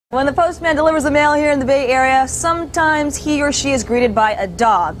When the postman delivers the mail here in the Bay Area, sometimes he or she is greeted by a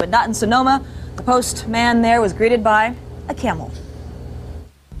dog, but not in Sonoma. The postman there was greeted by a camel.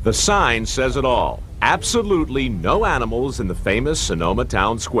 The sign says it all. Absolutely no animals in the famous Sonoma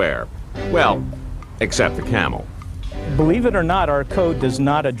Town Square. Well, except the camel. Believe it or not, our code does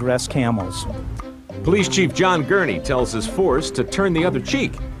not address camels. Police Chief John Gurney tells his force to turn the other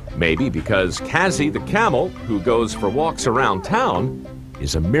cheek. Maybe because Cassie the camel, who goes for walks around town,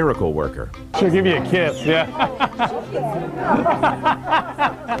 is a miracle worker. She'll give you a kiss, yeah.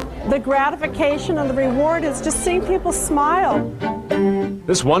 The gratification and the reward is just seeing people smile.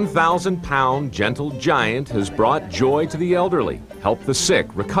 This 1,000-pound gentle giant has brought joy to the elderly, helped the sick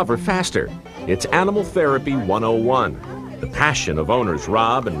recover faster. It's Animal Therapy 101, the passion of owners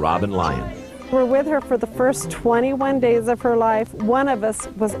Rob and Robin Lyon. We're with her for the first 21 days of her life. One of us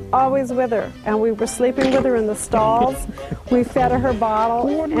was always with her, and we were sleeping with her in the stalls. We fed her her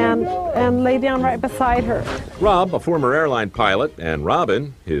bottle and lay down right beside her. Rob, a former airline pilot, and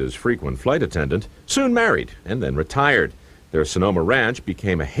Robin, his frequent flight attendant, soon married and then retired. Their Sonoma ranch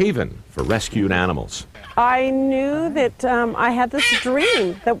became a haven for rescued animals. I knew that I had this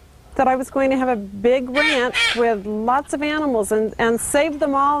dream that I was going to have a big ranch with lots of animals and save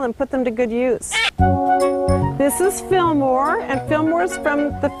them all and put them to good use. This is Fillmore, and Fillmore's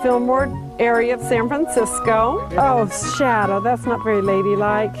from the Fillmore area of San Francisco. Oh, Shadow, that's not very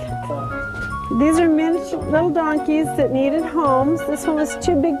ladylike. These are miniature little donkeys that needed homes. This one was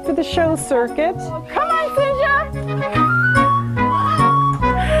too big for the show circuit. Come on, Sinja!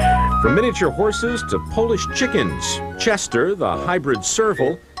 From miniature horses to Polish chickens, Chester, the hybrid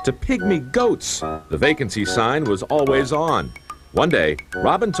serval, to pygmy goats, the vacancy sign was always on. One day,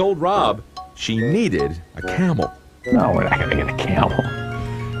 Robin told Rob she needed a camel. No, we're not going to get a camel.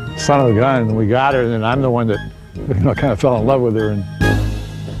 Son of a gun, we got her, and then I'm the one that, kind of fell in love with her. And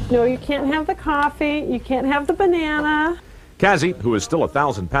no, you can't have the coffee, you can't have the banana. Cassie, who is still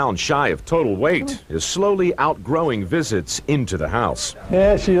 1,000 pounds shy of total weight, is slowly outgrowing visits into the house.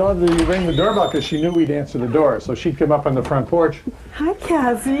 yeah, she loved to ring the doorbell because she knew we'd answer the door. So she'd come up on the front porch Hi,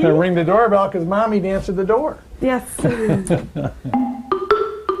 Cassie. and ring the doorbell because Mommy'd answer the door. Yes.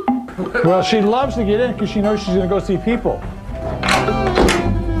 Well, she loves to get in because she knows she's going to go see people.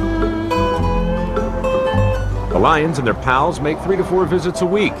 The lions and their pals make 3 to 4 visits a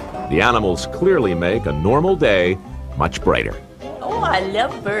week. The animals clearly make a normal day much brighter. Oh, I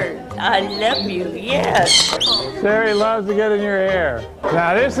love birds. I love you, yes. Sari loves to get in your hair.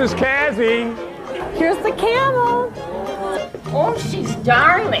 Now, this is Cassie. Here's the camel. Oh, she's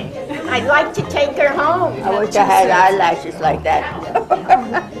darling. I'd like to take her home. I wish I had eyelashes like that.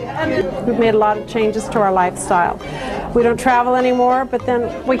 We've made a lot of changes to our lifestyle. We don't travel anymore, but then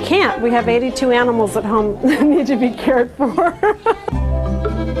we can't. We have 82 animals at home that need to be cared for.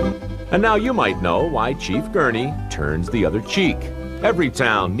 And now you might know why Chief Gurney turns the other cheek. Every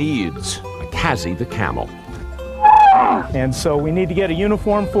town needs a Cassie the camel. And so we need to get a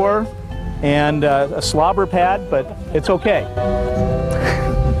uniform for her and a slobber pad, but it's okay.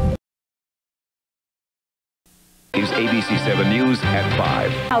 ABC 7 News at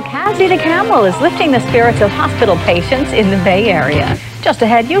 5. How Cassie the camel is lifting the spirits of hospital patients in the Bay Area. Just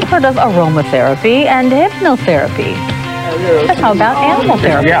ahead, you've heard of aromatherapy and hypnotherapy. But how about animal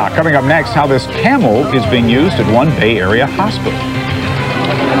therapy? Yeah, coming up next, how this camel is being used at one Bay Area hospital.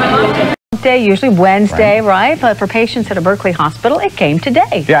 Day, usually Wednesday, right? But for patients at a Berkeley hospital, it came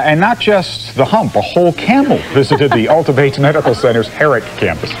today. Yeah, and not just the hump, a whole camel visited the Alta Bates Medical Center's Herrick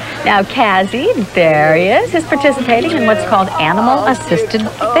campus. Now, Cassie, there he is participating in what's called animal-assisted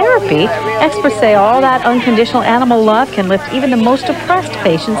therapy. Experts say all that unconditional animal love can lift even the most depressed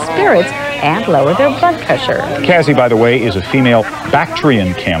patients' spirits and lower their blood pressure. Cassie, by the way, is a female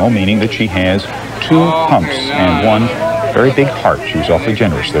Bactrian camel, meaning that she has 2 humps and 1 very big heart. She was awfully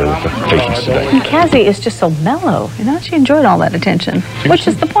generous there with the patients today. And Cassie is just so mellow. She enjoyed all that attention, which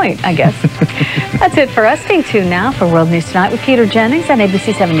is the point, I guess. That's it for us. Stay tuned now for World News Tonight with Peter Jennings on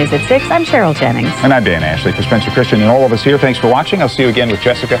ABC 7 News at 6. I'm Cheryl Jennings. And I'm Dan Ashley. For Spencer Christian and all of us here, thanks for watching. I'll see you again with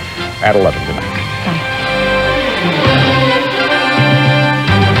Jessica at 11 tonight.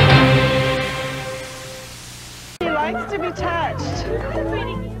 She likes to be touched.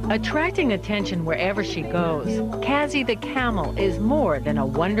 Attracting attention wherever she goes, Cassie the camel is more than a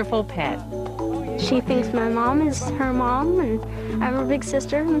wonderful pet. She thinks my mom is her mom, and I have a big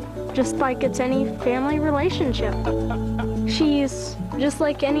sister, just like it's any family relationship. She's just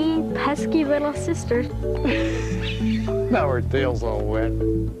like any pesky little sister. Now her tail's all wet.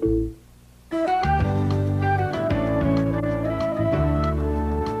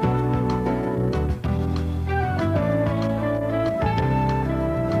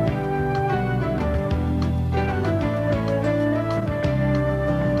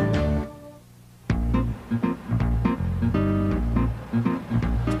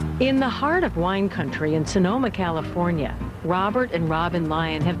 In the heart of wine country in Sonoma, California, Robert and Robin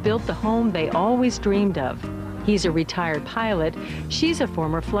Lyon have built the home they always dreamed of. He's a retired pilot, she's a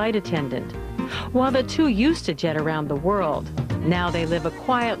former flight attendant. While the two used to jet around the world, now they live a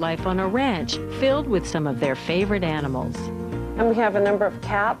quiet life on a ranch filled with some of their favorite animals. And we have a number of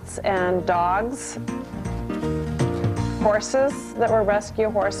cats and dogs, horses that were rescue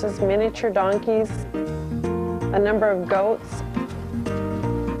horses, miniature donkeys, a number of goats.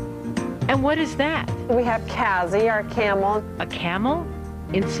 And what is that? We have Cassie, our camel. A camel?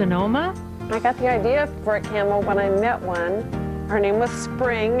 In Sonoma? I got the idea for a camel when I met one. Her name was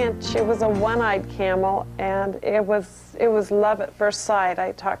Spring, and she was a one-eyed camel, and it was love at first sight.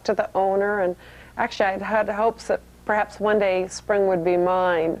 I talked to the owner, and actually I had hopes that perhaps one day Spring would be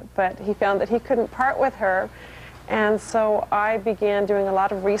mine, but he found that he couldn't part with her, and so I began doing a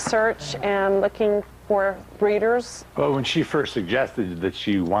lot of research and looking for breeders. Well, when she first suggested that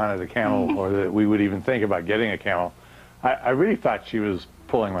she wanted a camel, or that we would even think about getting a camel, I really thought she was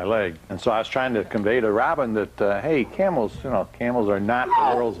pulling my leg. And so I was trying to convey to Robin that, hey, camels, camels are not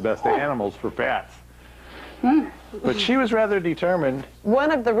the world's best animals for pets. But she was rather determined.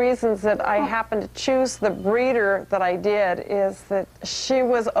 One of the reasons that I happened to choose the breeder that I did is that she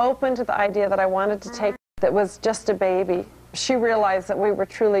was open to the idea that I wanted to take that was just a baby. She realized that we were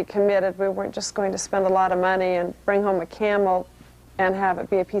truly committed. We weren't just going to spend a lot of money and bring home a camel and have it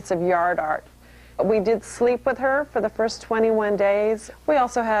be a piece of yard art. We did sleep with her for the first 21 days. We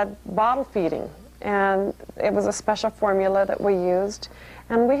also had bottle feeding, and it was a special formula that we used.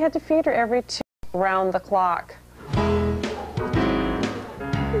 And we had to feed her every 2 around the clock.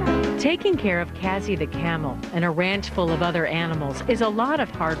 Taking care of Cassie the camel and a ranch full of other animals is a lot of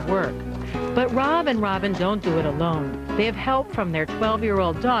hard work. But Rob and Robin don't do it alone. They have help from their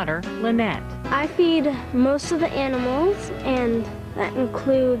 12-year-old daughter, Lynette. I feed most of the animals, and that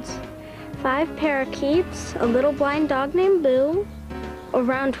includes 5 parakeets, a little blind dog named Boo,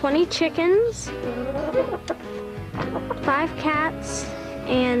 around 20 chickens, 5 cats,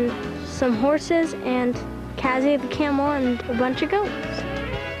 and some horses, and Cassie the camel, and a bunch of goats.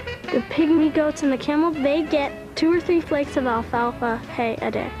 The pygmy goats and the camel, they get 2 or 3 flakes of alfalfa hay a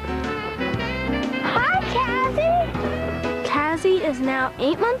day. Hi, Cassie! Cassie is now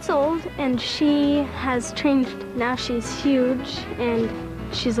 8 months old, and she has changed. Now she's huge, and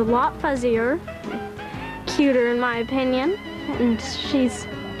she's a lot fuzzier, cuter in my opinion, and she's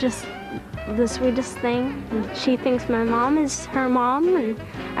just the sweetest thing. And she thinks my mom is her mom, and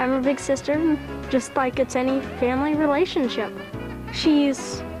I'm her big sister, and just like it's any family relationship.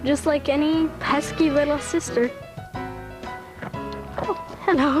 She's just like any pesky little sister. Oh,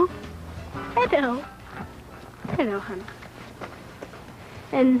 hello. Hello. Hello, honey.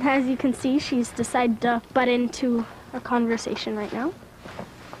 And as you can see, she's decided to butt into a conversation right now.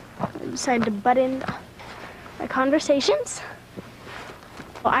 Decided to butt in my conversations.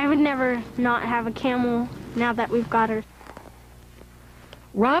 Well, I would never not have a camel now that we've got her.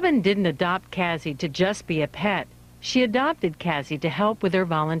 Robin didn't adopt Cassie to just be a pet. She adopted Cassie to help with her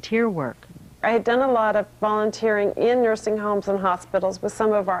volunteer work. I had done a lot of volunteering in nursing homes and hospitals with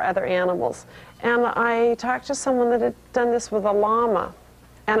some of our other animals. And I talked to someone that had done this with a llama,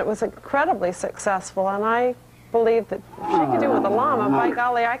 and it was incredibly successful. And I believed that if she could do it with a llama, by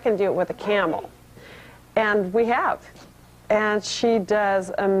golly, I can do it with a camel. And we have. And she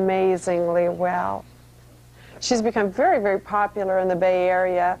does amazingly well. She's become very, very popular in the Bay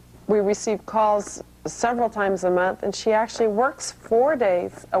Area. We receive calls several times a month, and she actually works 4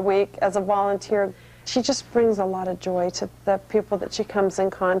 days a week as a volunteer. She just brings a lot of joy to the people that she comes in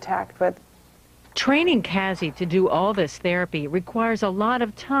contact with. Training Cassie to do all this therapy requires a lot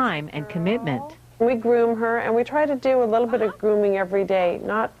of time and commitment. We groom her, and we try to do a little bit of grooming every day.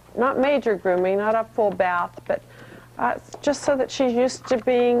 Not major grooming, not a full bath, but just so that she's used to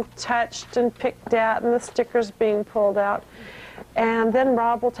being touched and picked at and the stickers being pulled out. And then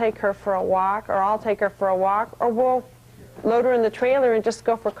Rob will take her for a walk, or I'll take her for a walk, or we'll load her in the trailer and just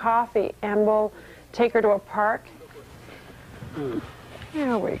go for coffee, and we'll take her to a park.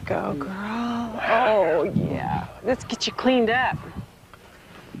 There we go, girl. Oh, yeah. Let's get you cleaned up.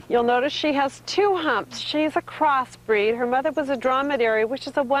 You'll notice she has 2 humps. She's a crossbreed. Her mother was a dromedary, which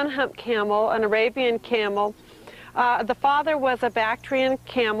is a 1-hump camel, an Arabian camel. The father was a Bactrian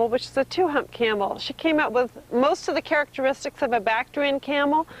camel, which is a 2-hump camel. She came out with most of the characteristics of a Bactrian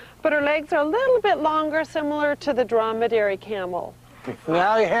camel, but her legs are a little bit longer, similar to the dromedary camel.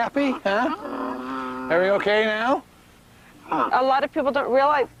 Now you happy, huh? Everything okay now? A lot of people don't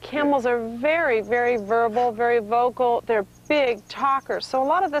realize camels are very, very verbal, very vocal. They're big talkers. So a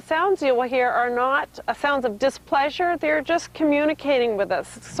lot of the sounds you will hear are not sounds of displeasure. They're just communicating with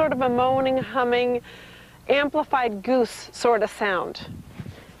us. It's sort of a moaning, humming, amplified goose sort of sound.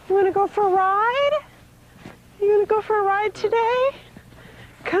 You want to go for a ride? You want to go for a ride today?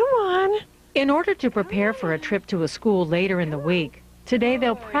 Come on. In order to prepare for a trip to a school later in the week, today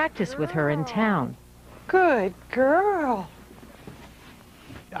they'll practice with her in town. Good girl.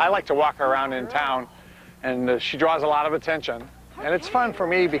 I like to walk her around in town, and she draws a lot of attention. And it's fun for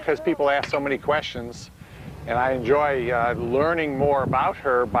me because people ask so many questions, and I enjoy learning more about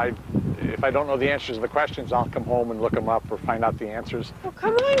her by, if I don't know the answers to the questions, I'll come home and look them up or find out the answers. Well,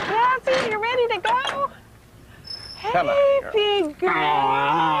 come on, Cassie, you ready to go? Come on, Hey, girl. big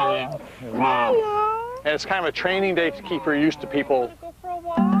girl. Hello. And it's kind of a training day to keep her used to people. Go for a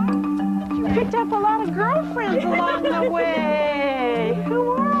walk? You picked up a lot of girlfriends along the way.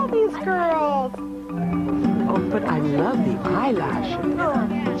 Who are all these girls? Oh, but I love the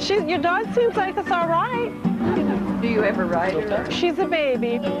eyelashes. Your dog seems like it's all right. Do you ever ride her? She's a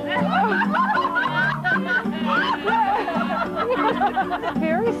baby.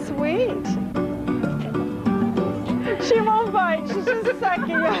 Very sweet. She won't bite. She's just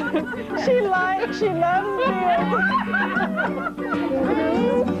sucking on it. She loves me.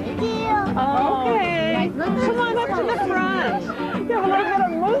 Okay. Come on up to the front. You have a little bit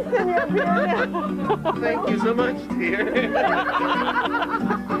of moose in your beard. Thank you so much, dear.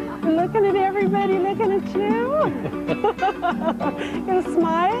 Looking at everybody, looking at you. Gonna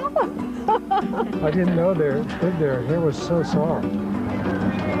smile? I didn't know their hair was so soft.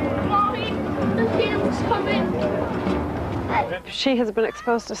 Mommy, the camels coming. She has been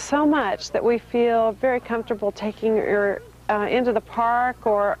exposed to so much that we feel very comfortable taking her into the park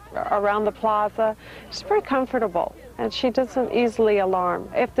or around the plaza. She's very comfortable, and she doesn't easily alarm.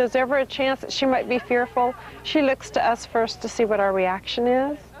 If there's ever a chance that she might be fearful, she looks to us first to see what our reaction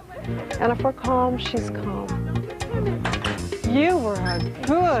is. And if we're calm, she's calm. You were a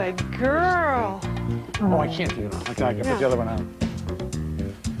good girl. Oh, I can't do that. Okay, I can put the other one on.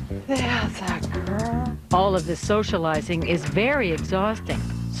 That's a girl. All of this socializing is very exhausting,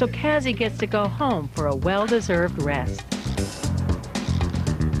 so Cassie gets to go home for a well-deserved rest.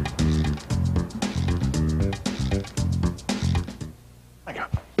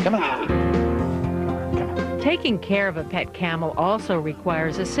 Come on. Taking care of a pet camel also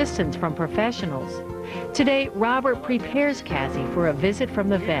requires assistance from professionals. Today, Robert prepares Cassie for a visit from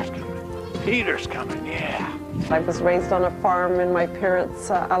the vet. Peter's coming, yeah. I was raised on a farm, and my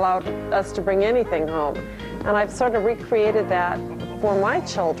parents allowed us to bring anything home. And I've sort of recreated that for my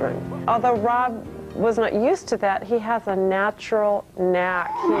children. Although Rob was not used to that, he has a natural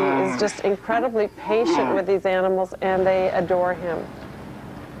knack. He is just incredibly patient with these animals, and they adore him.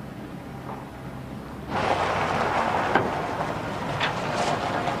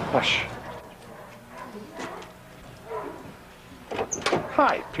 Hush.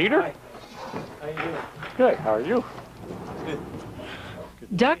 Hi, Peter. Hi. How are you doing? Good. How are you? Good.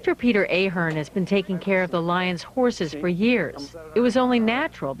 Dr. Peter Ahern has been taking care of the Lion's horses for years. It was only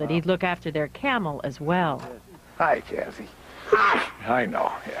natural that he'd look after their camel as well. Hi, Cassie. I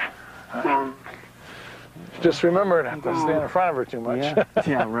know, yeah. Just remember not to stand in front of her too much. Yeah,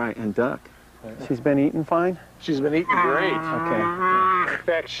 yeah, right, and duck. She's been eating fine? She's been eating great. Okay. In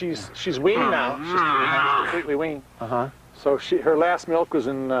fact, she's weaned now. She's completely weaned. Uh-huh. So her last milk was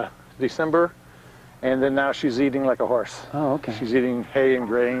in December, and then now she's eating like a horse. Oh, okay. She's eating hay and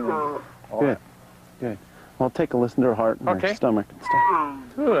grain and all Good, that. good. Well, take a listen to her heart and her stomach and stuff.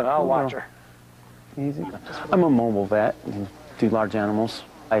 Good, I'll watch her. Easy. I'm a mobile vet and do large animals.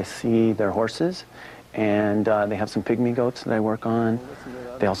 I see their horses, and they have some pygmy goats that I work on.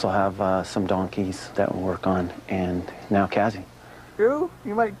 They also have some donkeys that we work on, and now Cassie. You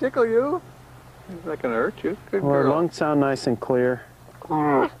might tickle you. It's not going to hurt you. Good Well, her girl. lungs sound nice and clear.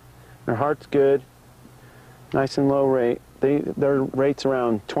 Her heart's good, nice and low rate. Their rate's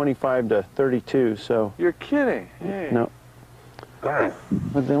around 25 to 32, so. You're kidding. Hey. No. But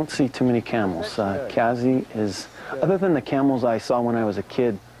they don't see too many camels. Cassie is, other than the camels I saw when I was a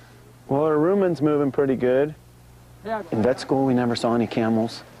kid, well, her rumen's moving pretty good. In vet school, we never saw any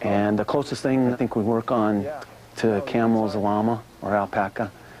camels. And the closest thing I think we work on to a camel is a llama or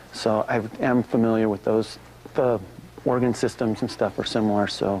alpaca. So I am familiar with those. The organ systems and stuff are similar,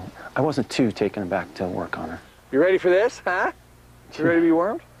 so I wasn't too taken aback to work on her. You ready for this, huh? You ready to be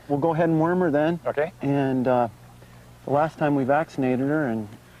wormed? We'll go ahead and worm her then. Okay. And the last time we vaccinated her, and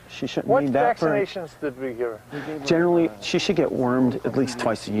she shouldn't need that for... What vaccinations did we give her? Generally, she should get wormed at least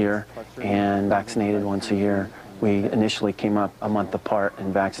twice a year and vaccinated once a year. We initially came up a month apart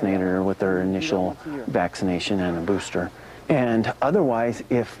and vaccinated her with her initial vaccination and a booster. And otherwise,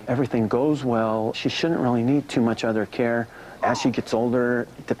 if everything goes well, she shouldn't really need too much other care. As she gets older,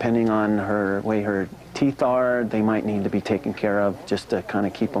 depending on her way her teeth are, they might need to be taken care of just to kind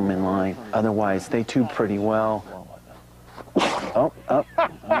of keep them in line. Otherwise, they tube pretty well. Oh,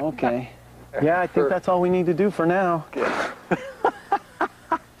 okay. Yeah, I think that's all we need to do for now.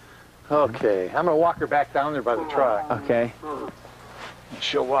 Okay, I'm gonna walk her back down there by the truck. Okay.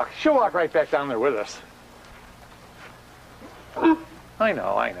 She'll walk right back down there with us. I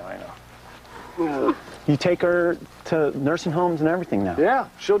know. You take her to nursing homes and everything now? Yeah,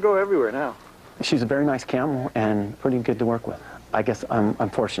 she'll go everywhere now. She's a very nice camel and pretty good to work with. I guess I'm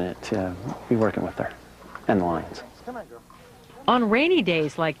fortunate to be working with her and the lions. Come on, girl. On rainy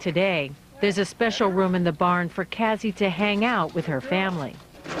days like today, there's a special room in the barn for Cassie to hang out with her family.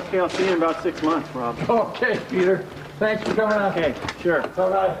 Okay, I'll see you in about 6 months, Rob. Okay, Peter. Thanks for coming out. Okay, sure.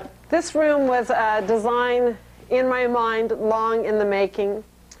 Bye-bye. This room was a design in my mind long in the making.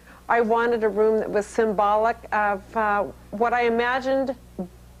 I wanted a room that was symbolic of what I imagined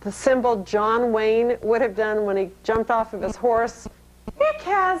the symbol John Wayne would have done when he jumped off of his horse. Here,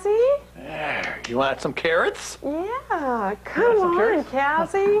 Cassie. There, you want some carrots? Yeah, come on,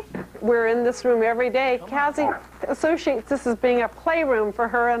 Cassie. We're in this room every day. Cassie associates this as being a playroom for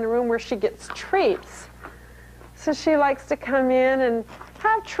her and a room where she gets treats. So she likes to come in and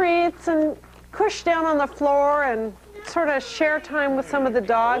have treats and push down on the floor and sort of share time with some of the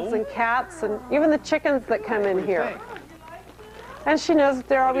dogs and cats and even the chickens that come in here. And she knows that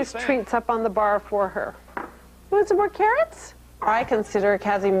there are always treats up on the bar for her. Want some more carrots? I consider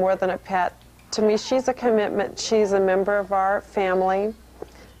Cassie more than a pet. To me, she's a commitment. She's a member of our family.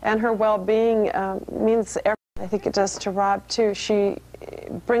 And her well-being means everything. I think it does to Rob, too. She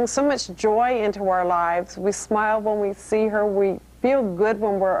brings so much joy into our lives. We smile when we see her. We feel good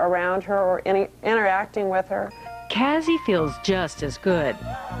when we're around her or interacting with her. Cassie feels just as good.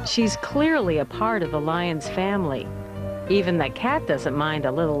 She's clearly a part of the Lions family. Even the cat doesn't mind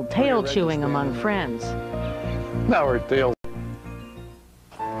a little tail chewing among friends. Now her tail.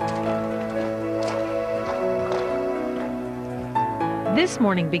 This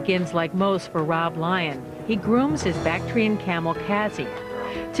morning begins like most for Rob Lyon. He grooms his Bactrian camel, Cassie.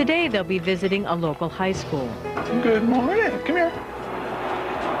 Today they'll be visiting a local high school. Good morning. Come here.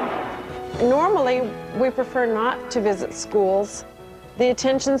 Normally, we prefer not to visit schools. The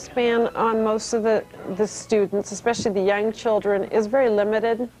attention span on most of the students, especially the young children, is very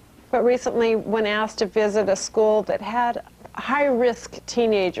limited. But recently, when asked to visit a school that had high-risk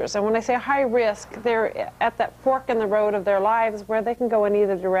teenagers, and when I say high risk, they're at that fork in the road of their lives where they can go in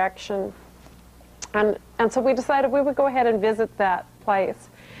either direction. And so we decided we would go ahead and visit that place.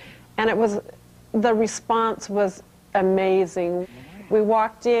 And the response was amazing. We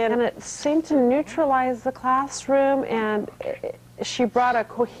walked in, and it seemed to neutralize the classroom, and she brought a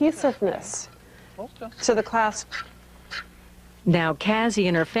cohesiveness to the class. Now, Cassie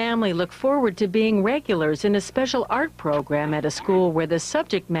and her family look forward to being regulars in a special art program at a school where the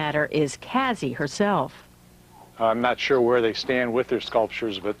subject matter is Cassie herself. I'm not sure where they stand with their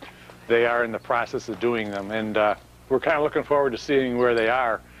sculptures, but they are in the process of doing them. And we're kind of looking forward to seeing where they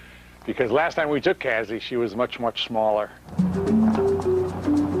are, because last time we took Cassie, she was much, much smaller.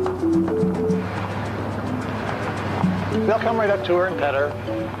 They'll come right up to her and pet her.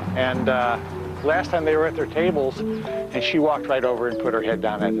 And last time they were at their tables, and she walked right over and put her head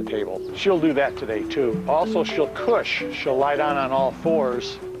down at the table. She'll do that today, too. Also, she'll cush. She'll lie down on all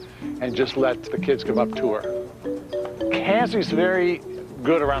fours and just let the kids come up to her. Cassie's very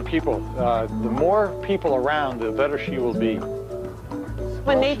good around people. The more people around, the better she will be.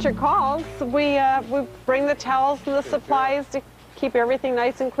 When nature calls, we bring the towels and the supplies to keep everything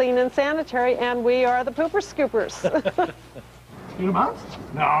nice and clean and sanitary, and we are the pooper scoopers. You mouse?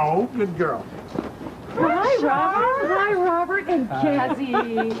 No, good girl. Hi, Robert. Hi, Robert and Cassie.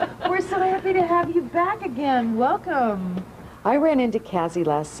 We're so happy to have you back again. Welcome. I ran into Cassie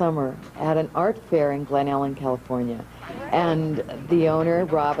last summer at an art fair in Glen Ellen, California. And the owner,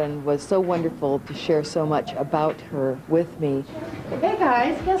 Robin, was so wonderful to share so much about her with me. Hey,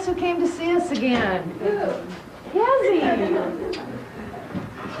 guys, guess who came to see us again? Cassie.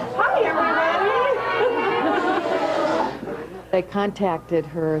 Hi, everybody. I contacted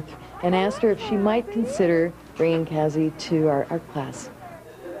her and asked her if she might consider bringing Cassie to our art class.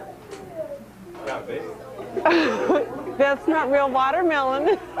 That's not real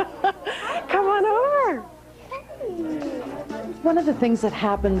watermelon. Come on over. One of the things that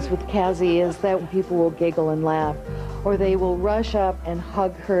happens with Cassie is that people will giggle and laugh, or they will rush up and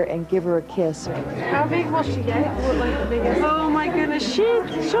hug her and give her a kiss. How big will she get? Like the biggest? Oh my goodness, she'll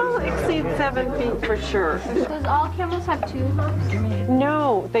exceed 7 feet for sure. Does all camels have 2 humps?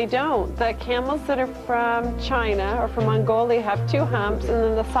 No, they don't. The camels that are from China or from Mongolia have 2 humps, and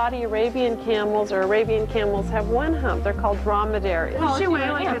then the Saudi Arabian camels or Arabian camels have 1 hump. They're called dromedaries. Does she weigh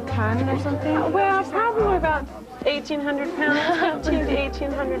like a ton or something? Well, probably about 1,800 pounds, 15 to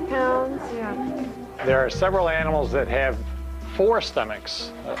 1,800 pounds. Yeah. There are several animals that have 4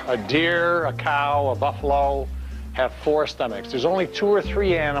 stomachs. A deer, a cow, a buffalo have 4 stomachs. There's only 2 or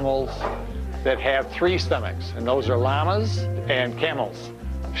 3 animals that have 3 stomachs, and those are llamas and camels.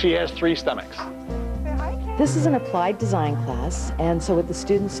 She has 3 stomachs. This is an applied design class, and so what the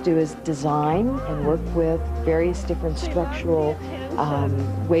students do is design and work with various different structural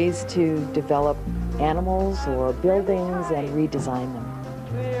ways to develop animals or buildings and redesign them.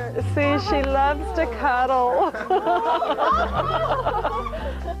 See, she loves to cuddle.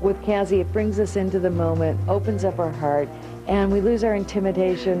 With Cassie, it brings us into the moment, opens up our heart, and we lose our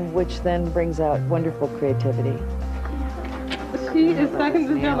intimidation, which then brings out wonderful creativity. She is sucking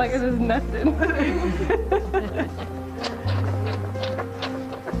this down like it is nothing.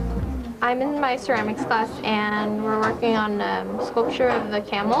 I'm in my ceramics class, and we're working on sculpture of the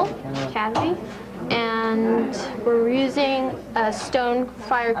camel, Cassie. And we're using a stone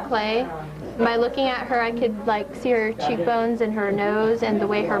fired clay. By looking at her, I could like see her cheekbones and her nose and the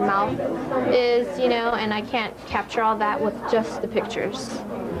way her mouth is, you know, and I can't capture all that with just the pictures.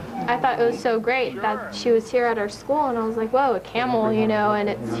 I thought it was so great that she was here at our school, and I was like, whoa, a camel, you know, and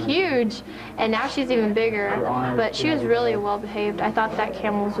it's huge. And now she's even bigger, but she was really well behaved. I thought that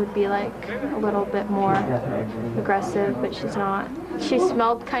camels would be like a little bit more aggressive, but she's not. She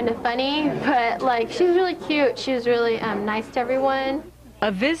smelled kind of funny, but like she was really cute. She was really nice to everyone.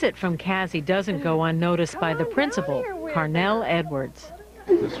 A visit from Cassie doesn't go unnoticed by the principal, Carnell Edwards.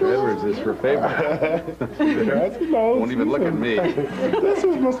 Mr. Edwards is her favorite. Won't even look at me. This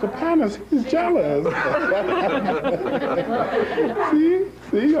is Mr. Panis. He's jealous.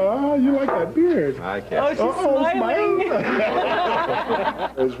 See, oh, you like that beard. I can't. Oh, she's smiling.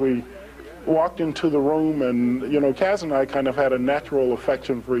 As we walked into the room, and, you know, Kaz and I kind of had a natural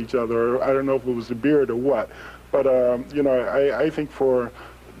affection for each other. I don't know if it was the beard or what, but, you know, I think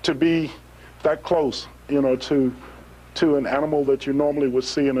to be that close, you know, to an animal that you normally would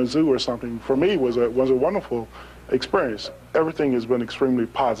see in a zoo or something, for me was a wonderful experience. Everything has been extremely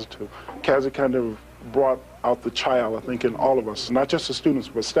positive. Kaz kind of brought out the child, I think, in all of us. Not just the students,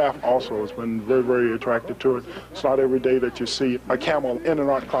 but staff also has been very, very attracted to it. It's not every day that you see a camel in an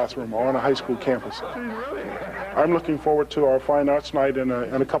art classroom or on a high school campus. I'm looking forward to our Fine Arts Night in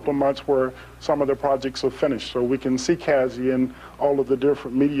a couple of months where some of the projects are finished, so we can see Cassie in all of the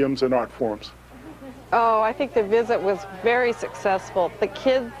different mediums and art forms. Oh, I think the visit was very successful. The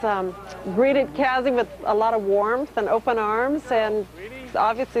kids greeted Cassie with a lot of warmth and open arms, and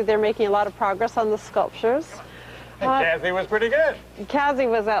obviously they're making a lot of progress on the sculptures. Cassie was pretty good. Cassie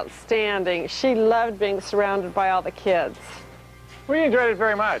was outstanding. She loved being surrounded by all the kids. We enjoyed it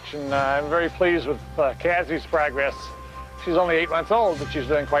very much, and I'm very pleased with Cassie's progress. She's only 8 months old, but she's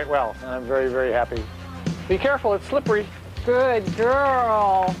doing quite well, and I'm very, very happy. Be careful, it's slippery. Good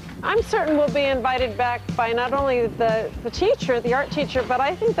girl. I'm certain we'll be invited back by not only the teacher, the art teacher, but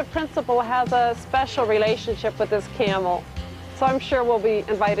I think the principal has a special relationship with this camel. So I'm sure we'll be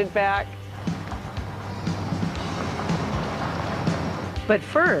invited back. But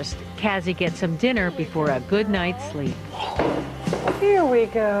first, Cassie gets some dinner before a good night's sleep. Here we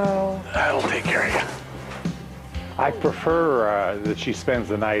go. That'll take care of you. I prefer that she spends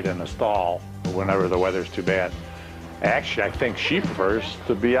the night in a stall whenever the weather's too bad. Actually, I think she prefers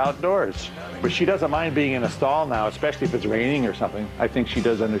to be outdoors. But she doesn't mind being in a stall now, especially if it's raining or something. I think she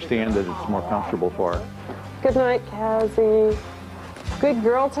does understand that it's more comfortable for her. Good night, Cassie. Good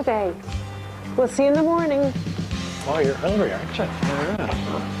girl today. We'll see you in the morning. Oh, you're hungry, aren't you?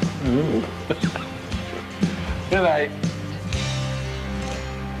 Yeah. Good night.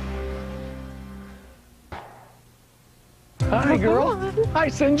 Hi, girl. Hi,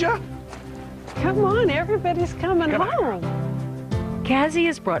 Sinja. Come on, everybody's coming home. Cassie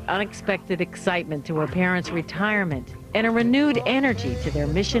has brought unexpected excitement to her parents' retirement and a renewed energy to their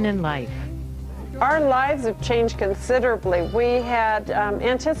mission in life. Our lives have changed considerably. We had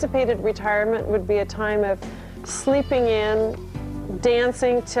anticipated retirement would be a time of sleeping in,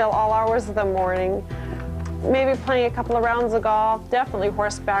 dancing till all hours of the morning, maybe playing a couple of rounds of golf, definitely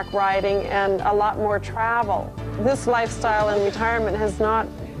horseback riding, and a lot more travel. This lifestyle in retirement has not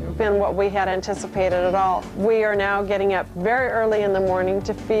been what we had anticipated at all. We are now getting up very early in the morning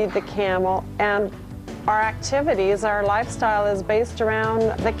to feed the camel, and Our activities, our lifestyle is based around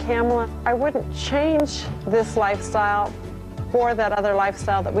the camel. I wouldn't change this lifestyle for that other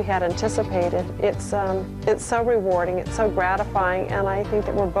lifestyle that we had anticipated. It's so rewarding, it's so gratifying, and I think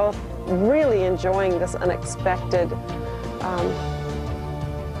that we're both really enjoying this unexpected.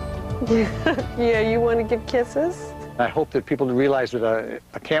 Yeah, you want to give kisses? I hope that people realize that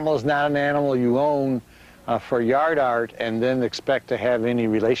a camel is not an animal you own for yard art and then expect to have any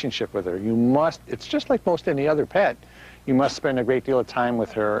relationship with her. You must, it's just like most any other pet, you must spend a great deal of time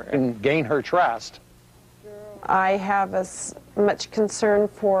with her and gain her trust. I have as much concern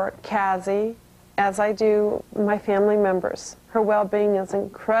for Cassie as I do my family members. Her well-being is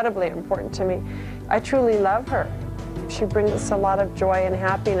incredibly important to me. I truly love her. She brings us a lot of joy and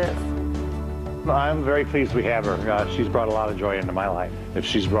happiness. I'm very pleased we have her. She's brought a lot of joy into my life. If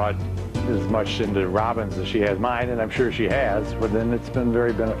she's brought as much into Robin's as she has mine, and I'm sure she has, but then it's been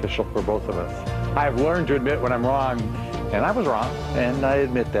very beneficial for both of us. I've learned to admit when I'm wrong, and I was wrong, and I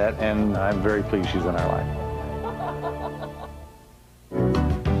admit that, and I'm very pleased she's in our life.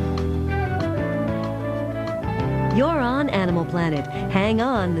 You're on Animal Planet. Hang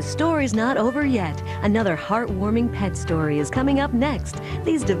on, the story's not over yet. Another heartwarming pet story is coming up next.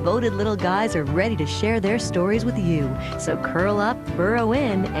 These devoted little guys are ready to share their stories with you. So curl up, burrow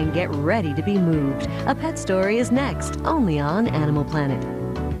in, and get ready to be moved. A pet story is next, only on Animal Planet.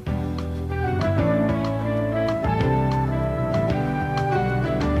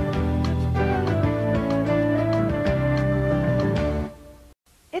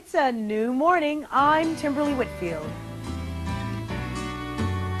 It's a new morning. I'm Timberly Whitfield.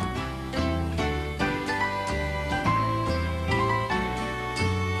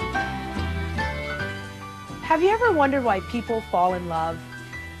 Have you ever wondered why people fall in love?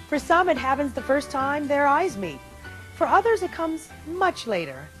 For some, it happens the first time their eyes meet. For others, it comes much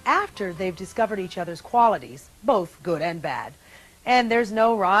later, after they've discovered each other's qualities, both good and bad. And there's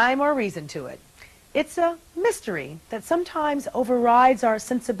no rhyme or reason to it. It's a mystery that sometimes overrides our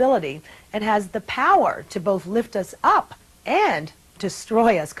sensibility and has the power to both lift us up and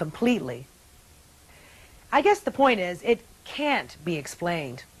destroy us completely. I guess the point is, it can't be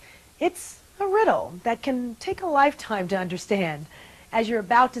explained. It's a riddle that can take a lifetime to understand, as you're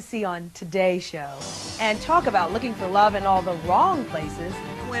about to see on today's show. And talk about looking for love in all the wrong places.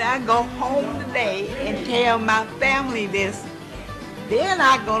 When I go home today and tell my family this, they're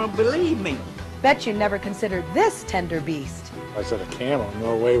not going to believe me. Bet you never considered this tender beast. I said a camel.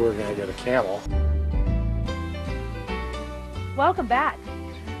 No way we're going to get a camel. Welcome back.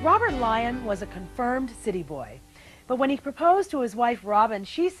 Robert Lyon was a confirmed city boy. But when he proposed to his wife Robin,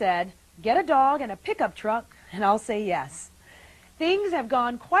 she said, "Get a dog and a pickup truck, and I'll say yes." Things have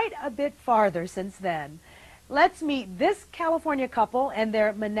gone quite a bit farther since then. Let's meet this California couple and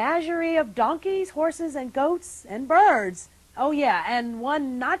their menagerie of donkeys, horses, and goats, and birds. Oh yeah, and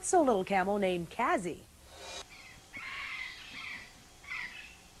one not-so-little camel named Cassie.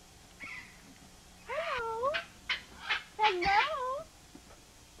 Hello. Hello.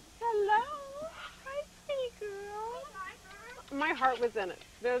 Hello. Hi, sweetie girl. My heart was in it.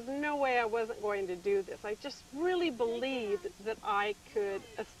 There's no way I wasn't going to do this. I just really believed that I could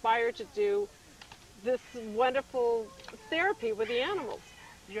aspire to do this wonderful therapy with the animals.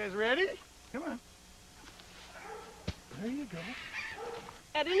 You guys ready? Come on. There you go.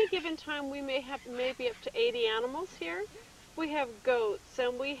 At any given time, we may have maybe up to 80 animals here. We have goats,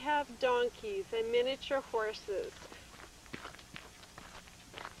 and we have donkeys, and miniature horses.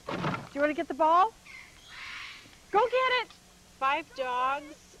 Do you want to get the ball? Go get it! 5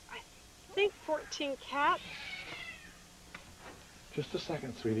 dogs, I think 14 cats. Just a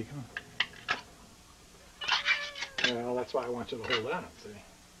second, sweetie. Come on. Well, that's why I want you to hold on, see?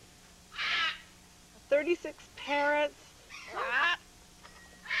 36 parrots. Brat.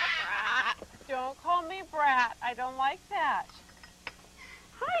 Brat. Don't call me Brat. I don't like that.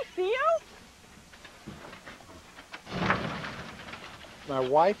 Hi, Theo. My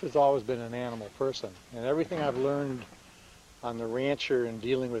wife has always been an animal person, and everything I've learned on the rancher and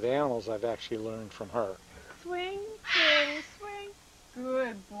dealing with animals, I've actually learned from her. Swing, swing, swing.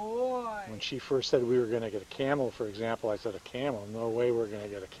 Good boy. When she first said we were going to get a camel, for example, I said, a camel? No way we're going to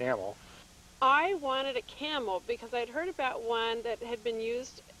get a camel. I wanted a camel because I'd heard about one that had been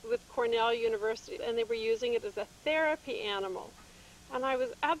used with Cornell University, and they were using it as a therapy animal. And I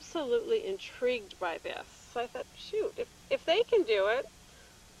was absolutely intrigued by this. So I thought, shoot, if they can do it,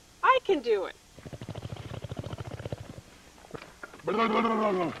 I can do it.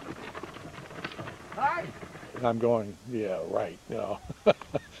 Hi. And I'm going, yeah, right, no.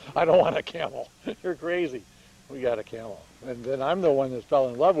 I don't want a camel. You're crazy. We got a camel. And then I'm the one that fell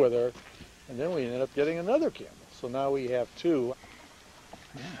in love with her And then we ended up getting another camel. So now we have two.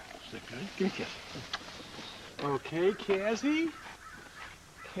 Yeah, is that good? Give me a kiss. Okay, Cassie.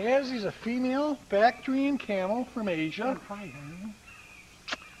 Cassie's a female Bactrian camel from Asia. Oh, hi, honey.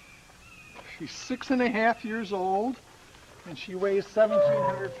 She's 6.5 years old, and she weighs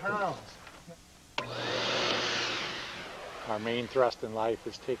 1,700 pounds. Our main thrust in life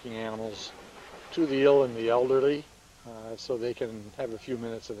is taking animals to the ill and the elderly so they can have a few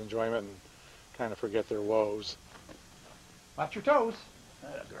minutes of enjoyment and kind of forget their woes. Watch your toes.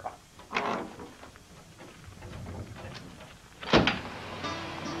 Girl.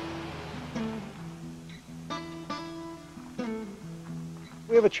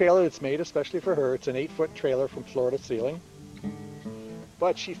 We have a trailer that's made especially for her. It's an 8-foot trailer from floor to ceiling.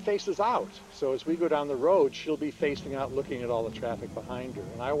 But she faces out. So as we go down the road, she'll be facing out looking at all the traffic behind her.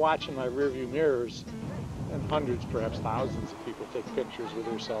 And I watch in my rearview mirrors, and hundreds, perhaps thousands of people take pictures with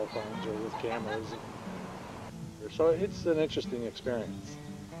their cell phones or with cameras. So it's an interesting experience.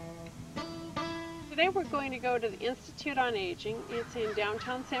 Today we're going to go to the Institute on Aging. It's in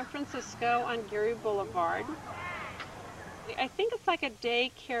downtown San Francisco on Geary Boulevard. I think it's like a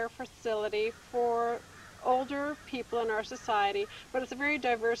daycare facility for older people in our society, but it's a very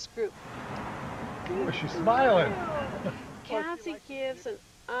diverse group. Oh, she's smiling. Cassie gives an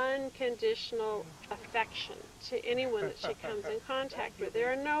unconditional affection to anyone that she comes in contact with.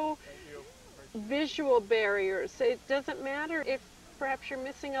 There are no visual barriers. It doesn't matter if perhaps you're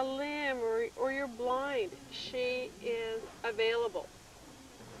missing a limb or you're blind. She is available.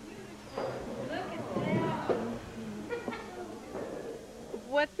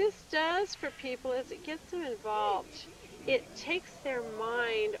 What this does for people is it gets them involved. It takes their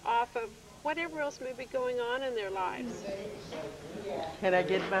mind off of whatever else may be going on in their lives. Can I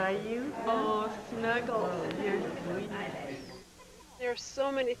get by you? Oh, snuggle. You're sweet. There are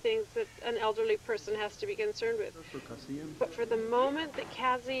so many things that an elderly person has to be concerned with. But for the moment that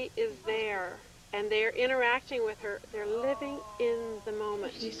Cassie is there and they're interacting with her, they're living in the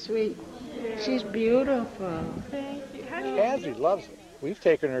moment. She's sweet. She's beautiful. Thank you. Cassie loves it. We've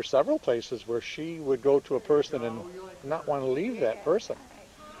taken her several places where she would go to a person and not want to leave that person.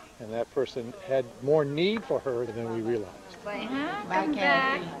 And that person had more need for her than we realized. Bye,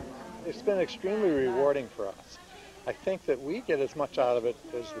 Cassie. It's been extremely rewarding for us. I think that we get as much out of it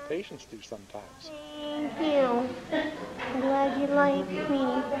as the patients do sometimes. Thank you. I'm glad you like me.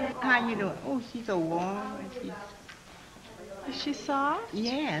 How you doing? Oh, she's so warm. Is she soft?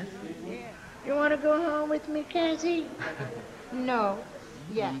 Yes. You want to go home with me, Cassie? No.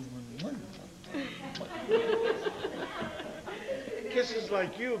 Yes. Kisses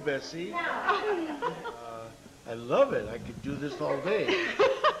like you, Bessie. I love it. I could do this all day.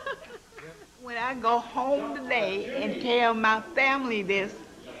 When I go home today and tell my family this,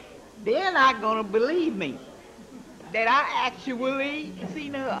 they're not going to believe me. That I actually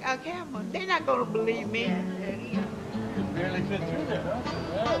seen a camel. They're not going to believe me. You barely fit through there,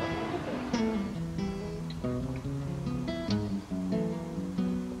 huh?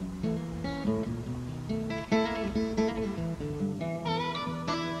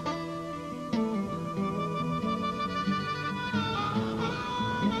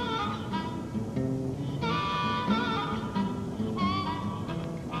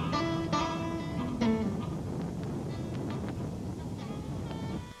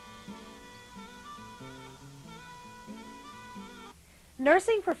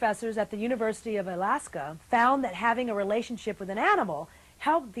 Nursing professors at the University of Alaska found that having a relationship with an animal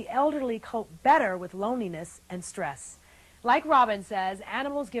helped the elderly cope better with loneliness and stress. Like Robin says,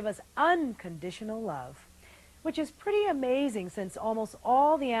 animals give us unconditional love, which is pretty amazing since almost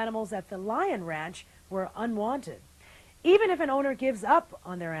all the animals at the Lion Ranch were unwanted. Even if an owner gives up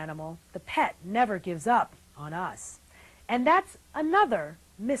on their animal, the pet never gives up on us. And that's another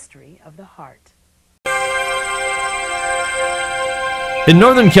mystery of the heart. In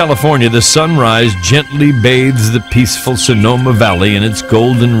Northern California, the sunrise gently bathes the peaceful Sonoma Valley in its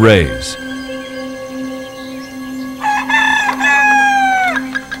golden rays.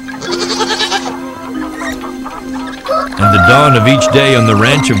 And the dawn of each day on the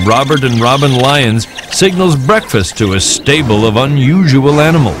ranch of Robert and Robin Lyons signals breakfast to a stable of unusual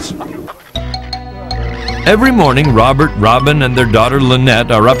animals. Every morning, Robert, Robin, and their daughter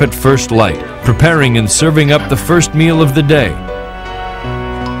Lynette are up at first light, preparing and serving up the first meal of the day.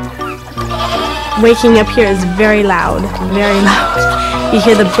 Waking up here is very loud, very loud. You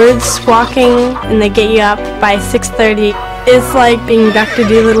hear the birds squawking and they get you up by 6:30. It's like being Dr.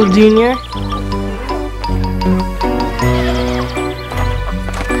 Dolittle Jr.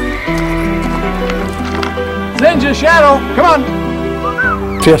 Ninja Shadow, come on.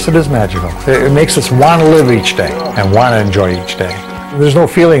 Yes, it is magical. It makes us want to live each day and want to enjoy each day. There's no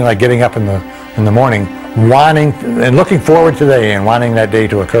feeling like getting up in the morning, wanting and looking forward to the day and wanting that day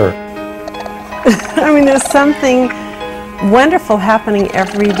to occur. I mean, there's something wonderful happening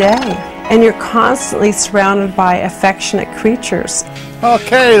every day, and you're constantly surrounded by affectionate creatures.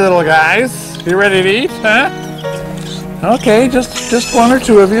 Okay, little guys, you ready to eat, huh? Okay, just one or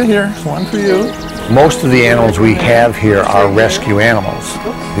two of you here. One for you. Most of the animals we have here are rescue animals.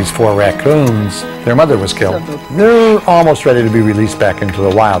 These 4 raccoons, their mother was killed. They're almost ready to be released back into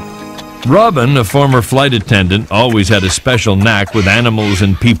the wild. Robin, a former flight attendant, always had a special knack with animals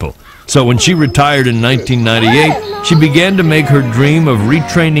and people. So when she retired in 1998, she began to make her dream of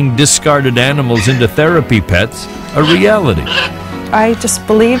retraining discarded animals into therapy pets a reality. I just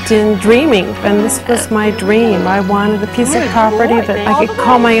believed in dreaming, and this was my dream. I wanted a piece of property that I could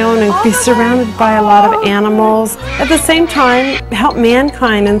call my own and be surrounded by a lot of animals. At the same time, help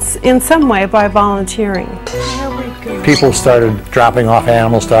mankind in some way by volunteering. People started dropping off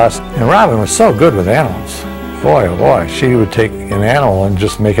animals to us, and Robin was so good with animals. Boy, oh boy, she would take an animal and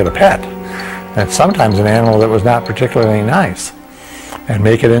just make it a pet. And sometimes an animal that was not particularly nice, and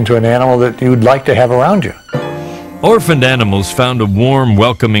make it into an animal that you'd like to have around you. Orphaned animals found a warm,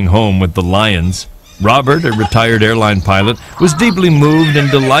 welcoming home with the Lions. Robert, a retired airline pilot, was deeply moved and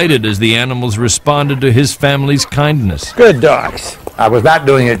delighted as the animals responded to his family's kindness. Good dogs. I was not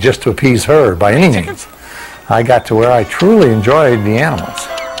doing it just to appease her by any means. I got to where I truly enjoyed the animals.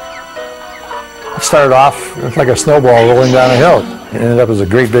 It started off like a snowball rolling down a hill. It ended up as a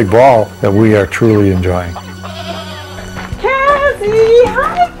great big ball that we are truly enjoying. Cassie,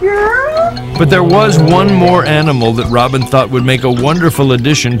 hi girl! But there was one more animal that Robin thought would make a wonderful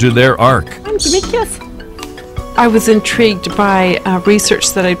addition to their ark. Give me a kiss. I was intrigued by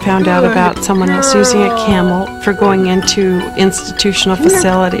research that I found out about someone else using a camel for going into institutional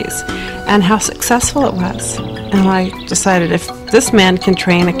facilities and how successful it was. And I decided if this man can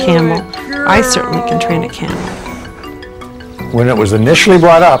train a camel, I certainly can train a camel. When it was initially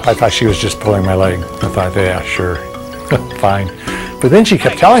brought up, I thought she was just pulling my leg. I thought, yeah, sure, fine. But then she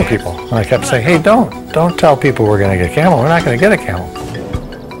kept telling people, and I kept saying, hey, don't tell people we're going to get a camel. We're not going to get a camel.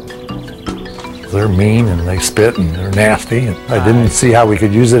 They're mean, and they spit, and they're nasty, and I didn't see how we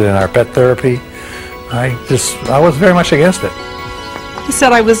could use it in our pet therapy. I was very much against it. He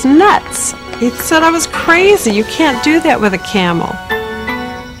said I was nuts. He said I was crazy. You can't do that with a camel.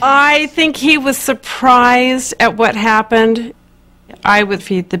 I think he was surprised at what happened. I would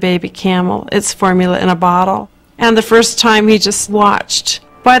feed the baby camel its formula in a bottle. And the first time he just watched.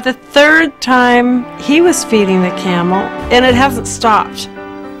 By the third time, he was feeding the camel, and it hasn't stopped.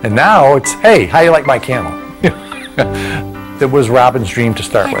 And now it's, hey, how do you like my camel? That was Robin's dream to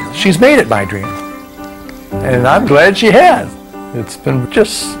start with. She's made it my dream. And I'm glad she has. It's been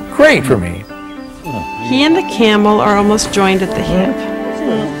just great for me. He and the camel are almost joined at the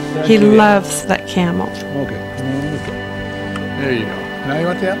hip. He loves that camel. Okay. There you go. Now you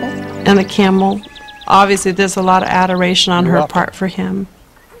want the apple? And the camel, obviously there's a lot of adoration on her part for him.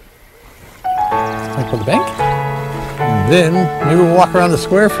 Like for the bank? And then maybe we'll walk around the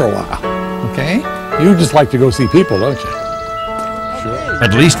square for a while. Okay? You just like to go see people, don't you? Sure.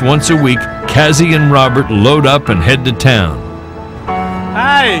 At least once a week, Cassie and Robert load up and head to town.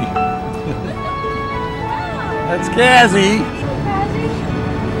 Hi! That's Cassie.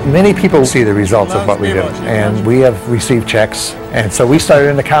 Many people see the results of what we do, and we have received checks, and so we started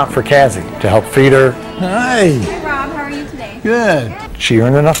an account for Cassie to help feed her. Hi! Hey Rob, how are you today? Good. She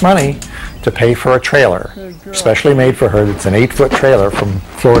earned enough money to pay for a trailer, specially made for her. It's an 8-foot trailer from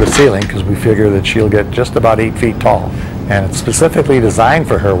floor to ceiling, because we figure that she'll get just about 8 feet tall. And it's specifically designed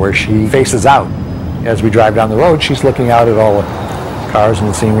for her where she faces out. As we drive down the road, she's looking out at all the cars and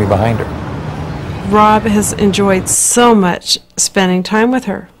the scenery behind her. Rob has enjoyed so much spending time with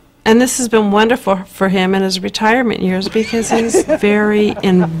her. And this has been wonderful for him in his retirement years because he's very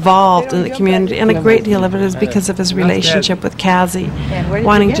involved in the community, and a great deal of it is because of his relationship with Cassie,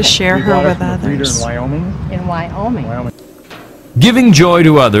 wanting to share her with others. In Wyoming. Giving joy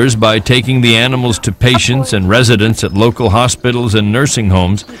to others by taking the animals to patients and residents at local hospitals and nursing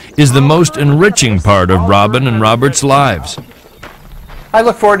homes is the most enriching part of Robin and Robert's lives. I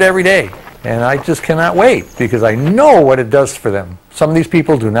look forward to every day, and I just cannot wait because I know what it does for them. Some of these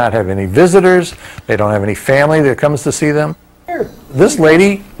people do not have any visitors. They don't have any family that comes to see them. This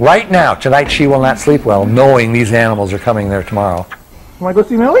lady, right now, tonight, she will not sleep well knowing these animals are coming there tomorrow. Want to go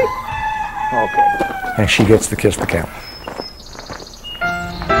see Millie? Okay. And she gets to kiss the camel.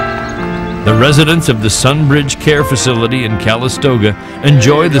 The residents of the Sunbridge Care Facility in Calistoga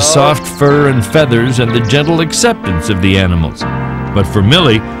enjoy the soft fur and feathers and the gentle acceptance of the animals. But for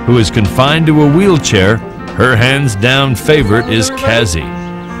Millie, who is confined to a wheelchair, her hands-down favorite is Cassie.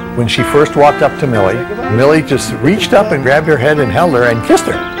 When she first walked up to Millie, Millie just reached up and grabbed her head and held her and kissed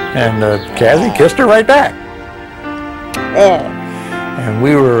her. And Cassie kissed her right back. And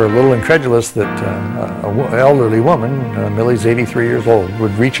we were a little incredulous that an elderly woman, Millie's 83 years old,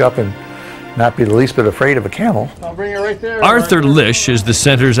 would reach up and not be the least bit afraid of a camel. I'll bring her right there. Arthur Lish is the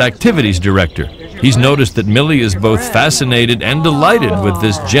center's activities director. He's noticed that Millie is both fascinated and delighted with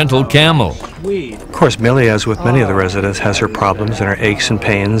this gentle camel. Of course, Millie, as with many of the residents, has her problems and her aches and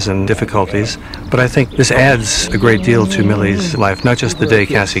pains and difficulties, but I think this adds a great deal to Millie's life, not just the day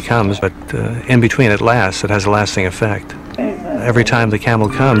Cassie comes, but in between it lasts. It has a lasting effect. Every time the camel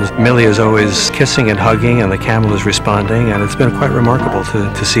comes, Millie is always kissing and hugging, and the camel is responding, and it's been quite remarkable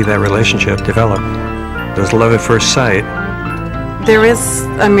to see that relationship develop. There's love at first sight. There is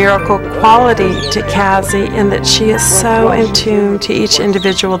a miracle quality to Cassie in that she is so in tune to each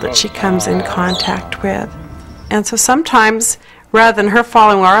individual that she comes in contact with. And so sometimes, rather than her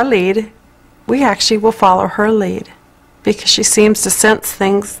following our lead, we actually will follow her lead because she seems to sense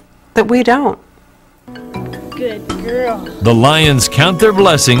things that we don't. Good girl. The lions count their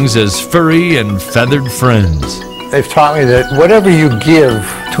blessings as furry and feathered friends. They've taught me that whatever you give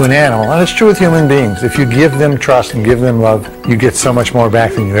to an animal, and it's true with human beings, if you give them trust and give them love, you get so much more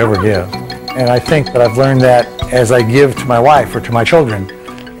back than you ever give. And I think that I've learned that as I give to my wife or to my children,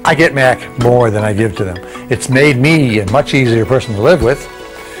 I get back more than I give to them. It's made me a much easier person to live with.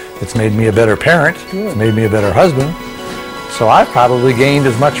 It's made me a better parent. It's made me a better husband. So I've probably gained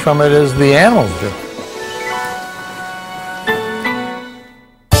as much from it as the animals do.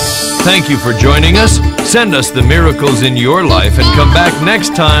 Thank you for joining us. Send us the miracles in your life and come back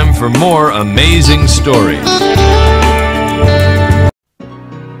next time for more amazing stories.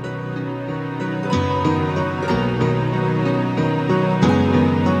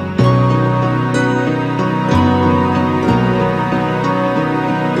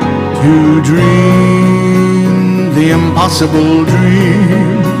 To dream the impossible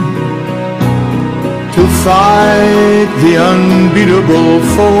dream, to fight the unbeatable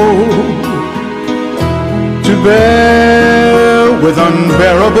foe, to bear with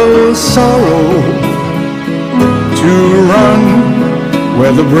unbearable sorrow, to run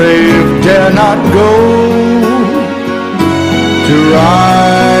where the brave dare not go, to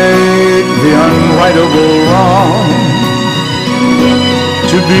right the unrightable wrong,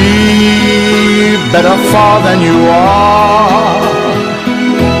 to be better far than you are,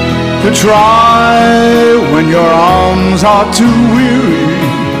 to try when your arms are too weary,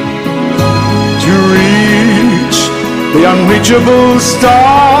 to reach the unreachable star.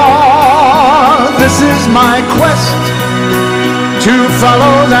 This is my quest, to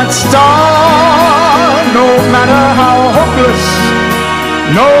follow that star, no matter how hopeless,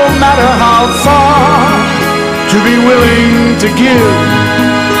 no matter how far, to be willing to give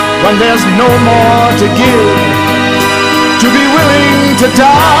when there's no more to give, to be willing to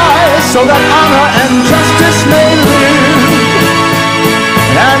die so that honor and justice may live.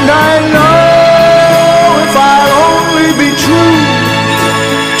 And I know if I'll only be true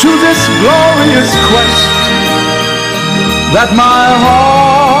to this glorious quest, that my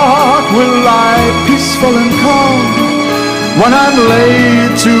heart will lie peaceful and calm when I'm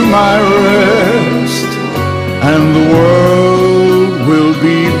laid to my rest, and the world will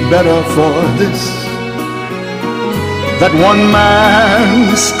be better for this. That one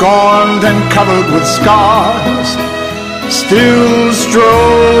man, scorned and covered with scars, still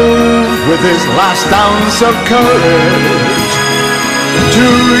strove with his last ounce of courage to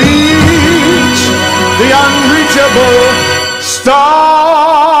reach the unreachable star.